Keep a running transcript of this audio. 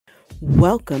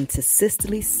Welcome to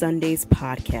Sisterly Sundays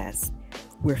podcast,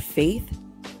 where faith,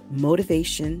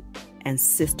 motivation, and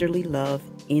sisterly love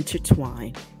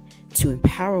intertwine to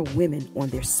empower women on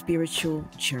their spiritual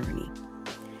journey.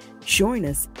 Join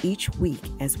us each week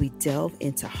as we delve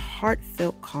into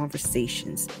heartfelt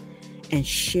conversations and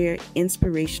share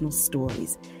inspirational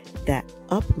stories that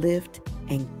uplift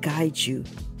and guide you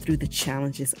through the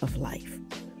challenges of life.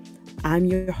 I'm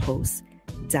your host,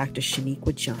 Dr.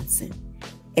 Sheniqua Johnson,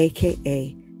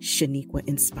 aka Sheniqua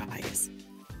Inspires.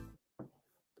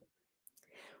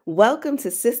 Welcome to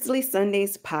Sisterly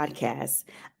Sundays podcast.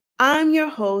 I'm your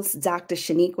host, Dr.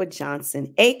 Sheniqua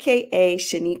Johnson, aka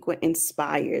Sheniqua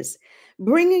Inspires,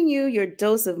 bringing you your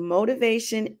dose of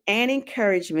motivation and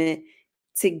encouragement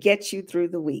to get you through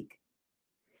the week.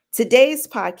 Today's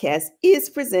podcast is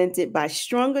presented by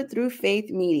Stronger Through Faith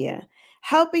Media,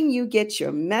 helping you get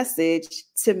your message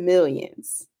to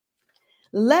millions.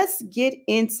 Let's get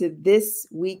into this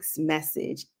week's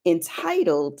message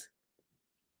entitled,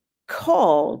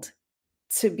 Called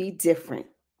to be Different.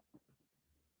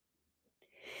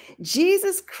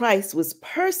 Jesus Christ was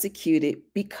persecuted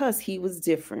because he was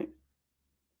different.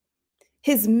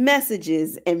 His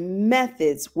messages and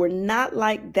methods were not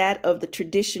like that of the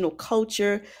traditional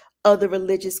culture of the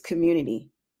religious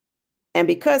community. And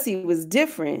because he was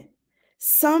different,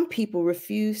 some people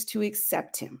refused to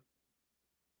accept him.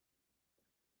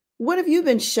 What have you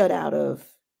been shut out of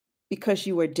because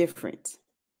you are different?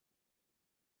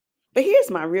 But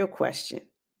here's my real question.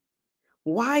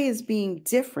 Why is being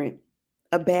different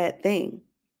a bad thing?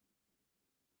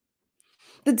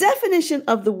 The definition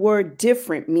of the word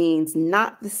different means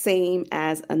not the same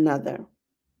as another.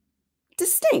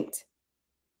 Distinct.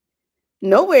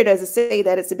 Nowhere does it say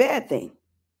that it's a bad thing.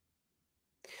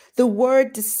 The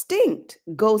word distinct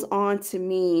goes on to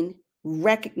mean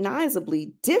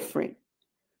recognizably different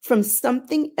from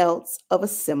something else of a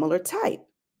similar type.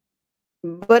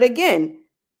 But again,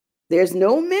 there's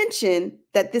no mention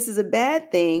that this is a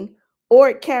bad thing or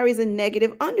it carries a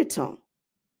negative undertone.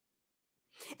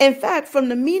 In fact, from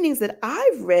the meanings that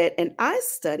I've read and I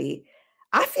study,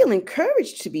 I feel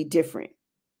encouraged to be different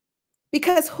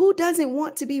because who doesn't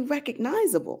want to be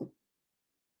recognizable?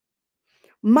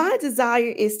 My desire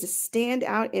is to stand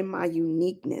out in my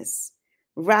uniqueness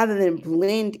rather than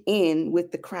blend in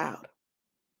with the crowd.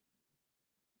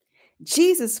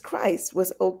 Jesus Christ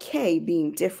was okay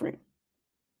being different.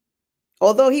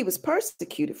 Although he was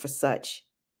persecuted for such,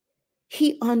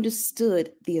 he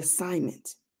understood the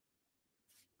assignment.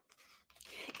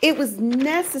 It was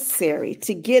necessary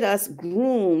to get us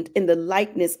groomed in the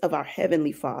likeness of our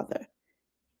Heavenly Father.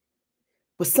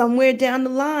 But somewhere down the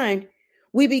line,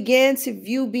 we began to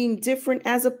view being different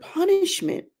as a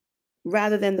punishment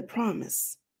rather than the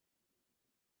promise.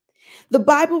 The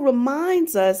Bible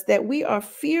reminds us that we are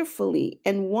fearfully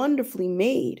and wonderfully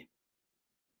made.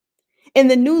 In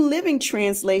the New Living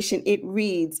Translation, it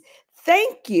reads,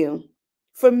 "Thank you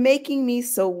for making me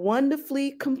so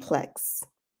wonderfully complex."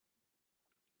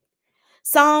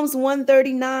 Psalms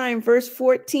 139, verse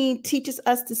 14, teaches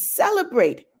us to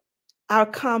celebrate our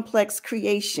complex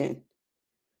creation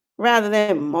rather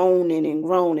than moaning and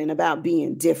groaning about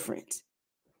being different.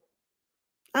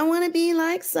 I want to be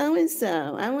like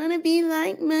so-and-so. I want to be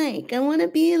like Mike. I want to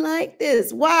be like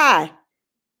this. Why?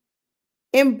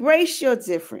 Embrace your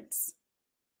difference.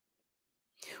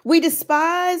 We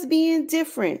despise being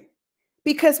different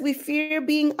because we fear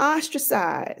being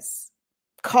ostracized,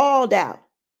 called out,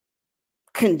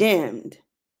 condemned,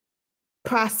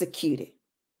 prosecuted,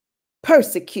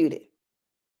 persecuted,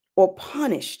 or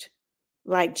punished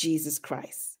like Jesus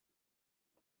Christ.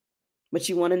 But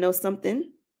you want to know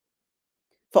something?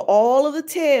 For all of the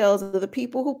tales of the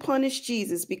people who punished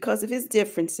Jesus because of his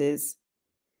differences,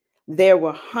 there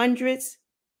were hundreds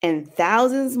and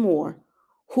thousands more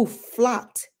who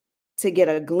flocked to get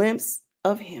a glimpse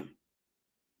of him.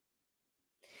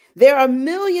 There are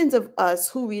millions of us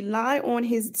who rely on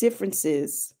his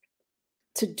differences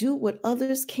to do what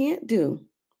others can't do.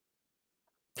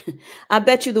 I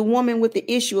bet you the woman with the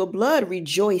issue of blood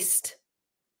rejoiced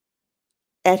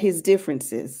at his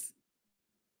differences.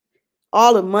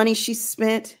 All the money she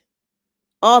spent,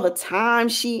 all the time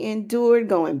she endured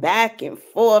going back and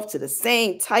forth to the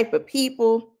same type of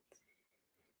people,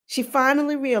 she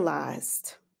finally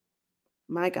realized,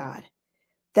 my God,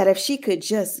 that if she could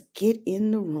just get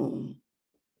in the room,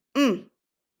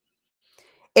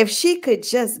 if she could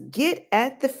just get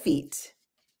at the feet,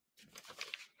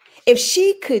 if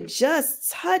she could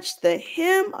just touch the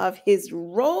hem of his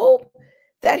robe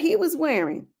that he was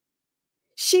wearing,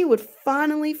 she would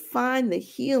finally find the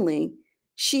healing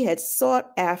she had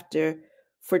sought after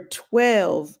for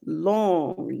 12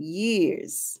 long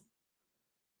years.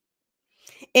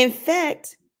 In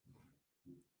fact,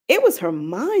 it was her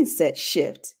mindset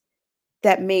shift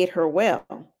that made her well,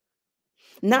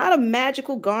 not a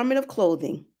magical garment of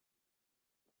clothing.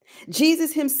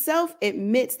 Jesus himself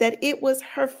admits that it was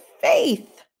her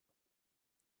faith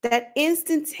that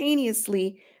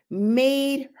instantaneously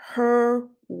made her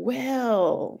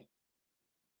well.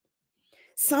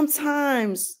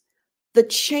 Sometimes the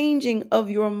changing of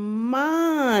your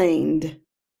mind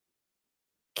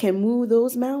can move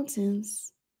those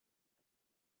mountains.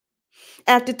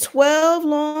 After 12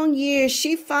 long years,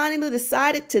 she finally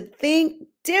decided to think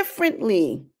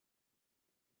differently,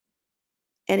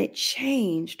 and it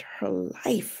changed her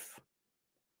life.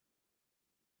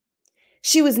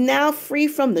 She was now free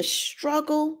from the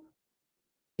struggle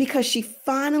because she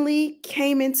finally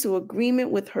came into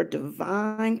agreement with her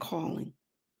divine calling,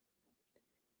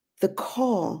 the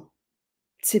call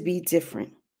to be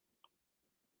different.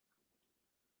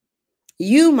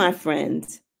 You, my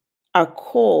friends, are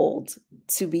called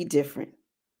to be different.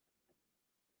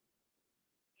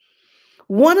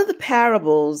 One of the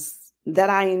parables that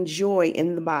I enjoy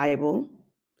in the Bible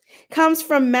comes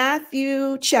from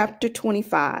Matthew chapter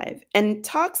 25 and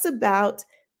talks about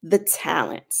the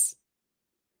talents.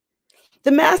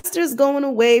 The master is going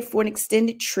away for an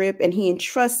extended trip, and he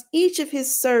entrusts each of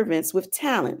his servants with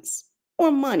talents or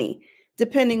money,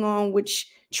 depending on which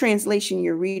translation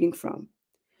you're reading from.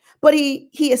 But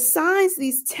he assigns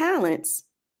these talents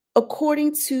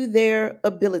according to their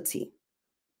ability.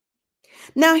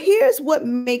 Now, here's what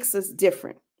makes us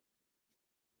different.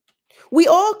 We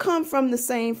all come from the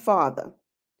same Father,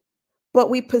 but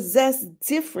we possess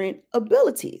different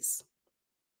abilities.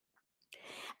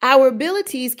 Our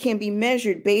abilities can be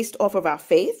measured based off of our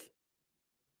faith,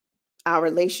 our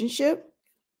relationship,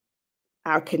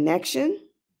 our connection,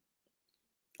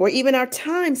 or even our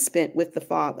time spent with the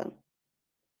Father.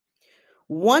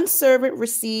 One servant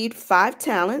received 5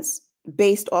 talents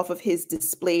based off of his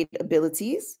displayed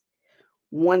abilities.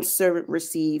 One servant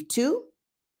received 2,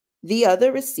 the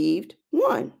other received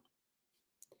 1.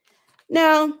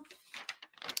 Now,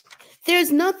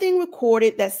 there's nothing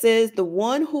recorded that says the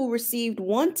one who received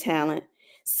 1 talent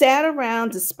sat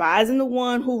around despising the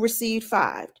one who received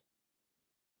 5,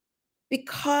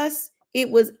 because it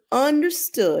was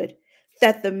understood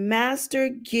that the master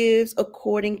gives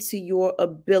according to your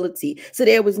ability. So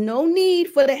there was no need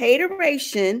for the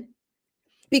hateration,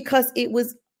 because it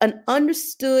was an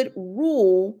understood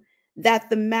rule that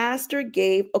the master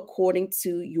gave according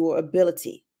to your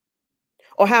ability.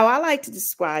 Or how I like to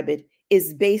describe it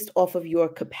is based off of your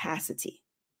capacity.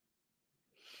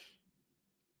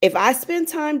 If I spend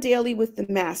time daily with the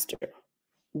master,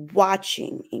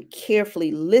 watching and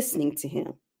carefully listening to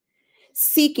him,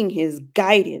 seeking his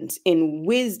guidance and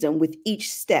wisdom with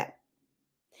each step,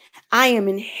 I am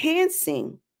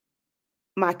enhancing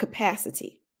my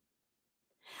capacity.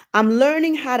 I'm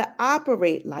learning how to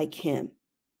operate like him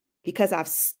because I've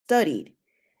studied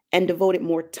and devoted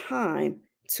more time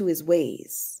to his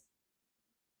ways.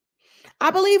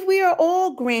 I believe we are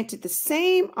all granted the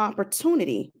same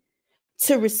opportunity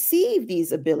to receive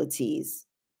these abilities,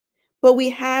 but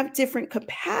we have different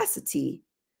capacity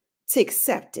to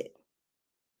accept it.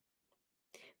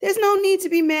 There's no need to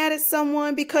be mad at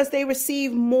someone because they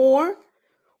receive more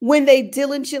when they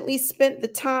diligently spent the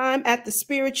time at the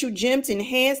spiritual gym to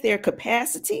enhance their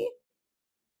capacity.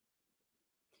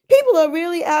 People are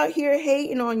really out here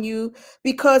hating on you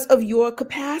because of your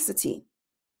capacity,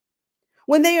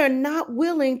 when they are not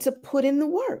willing to put in the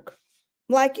work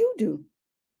like you do.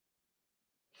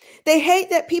 They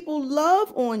hate that people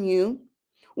love on you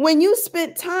when you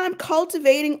spent time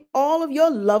cultivating all of your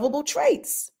lovable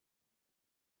traits.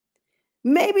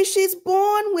 Maybe she's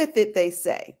born with it, they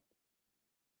say.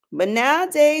 But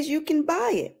nowadays you can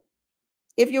buy it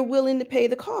if you're willing to pay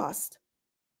the cost.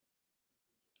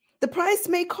 The price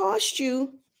may cost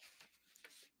you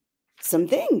some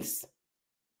things.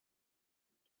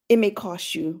 It may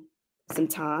cost you some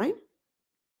time.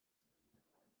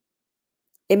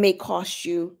 It may cost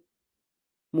you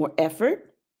more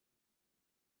effort.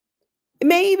 It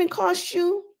may even cost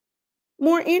you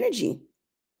more energy.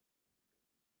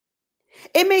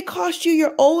 It may cost you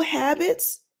your old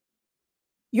habits,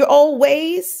 your old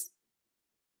ways,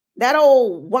 that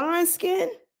old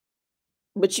wineskin,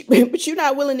 but but you're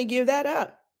not willing to give that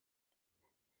up.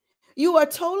 You are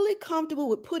totally comfortable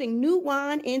with putting new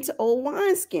wine into old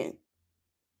wineskin.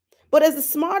 But as the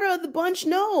smarter of the bunch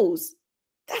knows,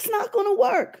 that's not going to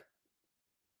work.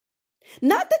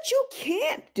 Not that you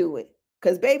can't do it,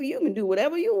 because baby, you can do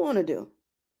whatever you want to do.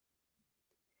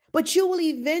 But you will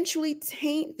eventually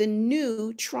taint the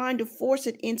new, trying to force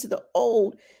it into the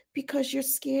old because you're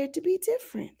scared to be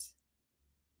different.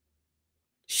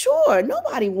 Sure,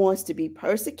 nobody wants to be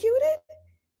persecuted.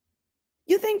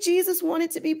 You think Jesus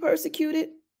wanted to be persecuted?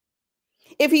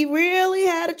 If he really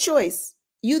had a choice,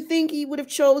 you think he would have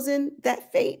chosen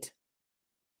that fate?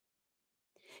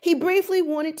 He briefly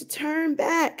wanted to turn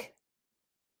back,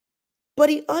 but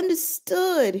he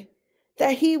understood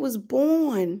that he was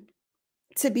born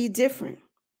to be different.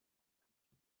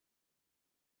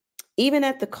 Even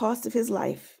at the cost of his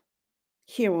life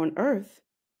here on earth,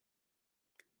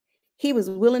 he was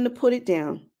willing to put it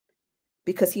down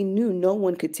because he knew no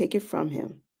one could take it from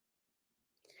him,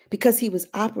 because he was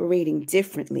operating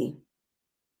differently.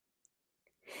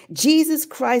 Jesus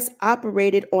Christ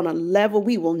operated on a level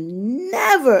we will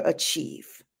never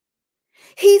achieve.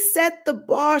 He set the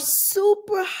bar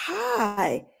super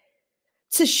high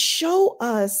to show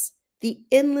us the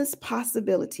endless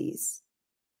possibilities.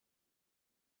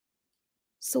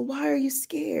 So why are you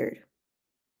scared?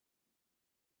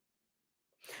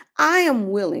 I am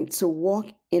willing to walk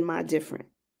in my different.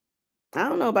 I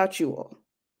don't know about you all,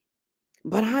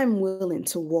 but I'm willing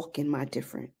to walk in my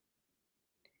different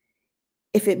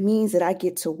if it means that I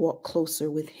get to walk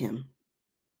closer with him.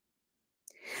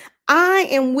 I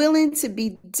am willing to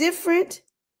be different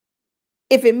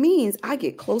if it means I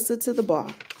get closer to the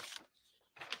bar.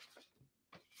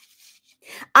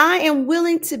 I am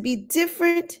willing to be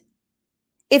different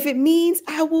if it means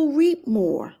I will reap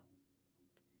more.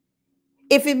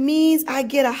 If it means I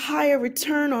get a higher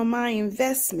return on my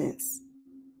investments.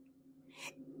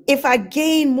 If I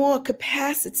gain more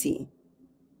capacity.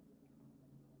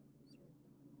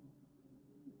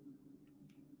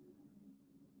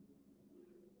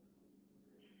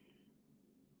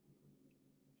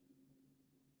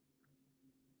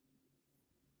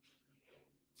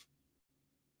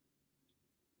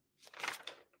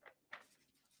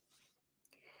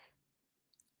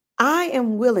 I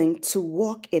am willing to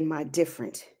walk in my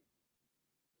different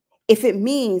if it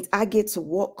means I get to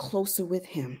walk closer with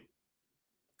him.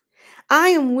 I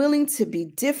am willing to be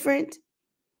different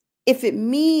if it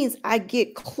means I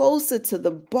get closer to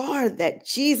the bar that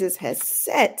Jesus has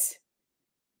set.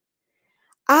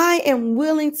 I am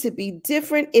willing to be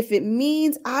different if it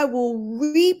means I will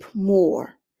reap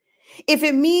more. If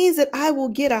it means that I will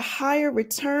get a higher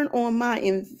return on my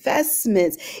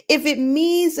investments, if it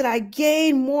means that I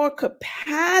gain more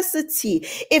capacity,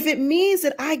 if it means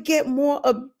that I get more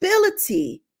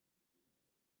ability,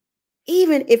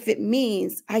 even if it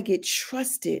means I get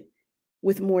trusted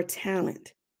with more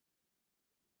talent.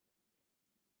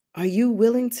 Are you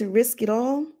willing to risk it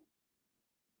all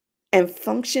and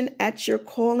function at your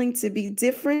calling to be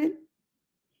different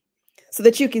so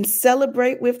that you can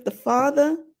celebrate with the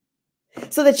Father?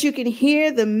 So that you can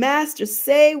hear the Master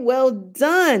say, "Well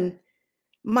done,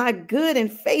 my good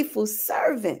and faithful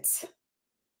servant."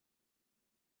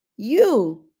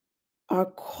 You are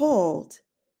called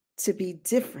to be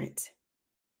different.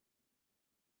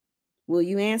 Will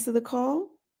you answer the call?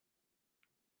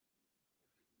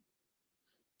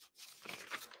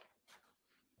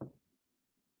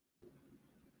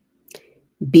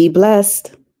 Be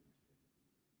blessed.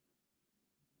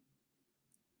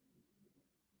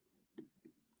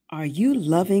 Are you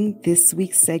loving this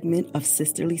week's segment of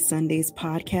Sisterly Sundays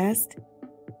podcast?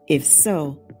 If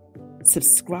so,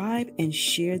 subscribe and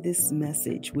share this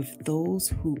message with those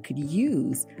who could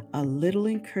use a little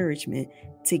encouragement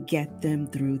to get them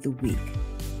through the week.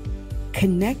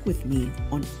 Connect with me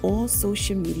on all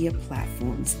social media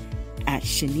platforms at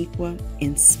Sheniqua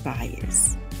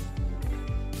Inspires.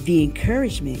 The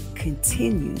encouragement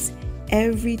continues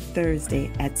every Thursday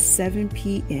at 7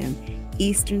 p.m.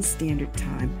 Eastern Standard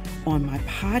Time on my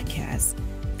podcast,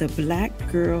 The Black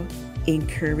Girl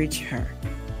Encourage Her.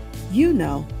 You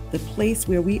know, the place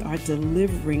where we are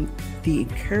delivering the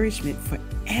encouragement for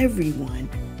everyone.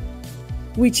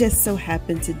 We just so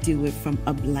happen to do it from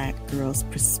a Black girl's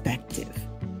perspective.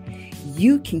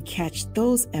 You can catch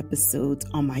those episodes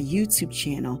on my YouTube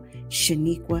channel,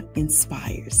 Sheniqua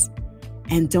Inspires.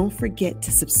 And don't forget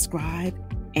to subscribe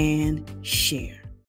and share.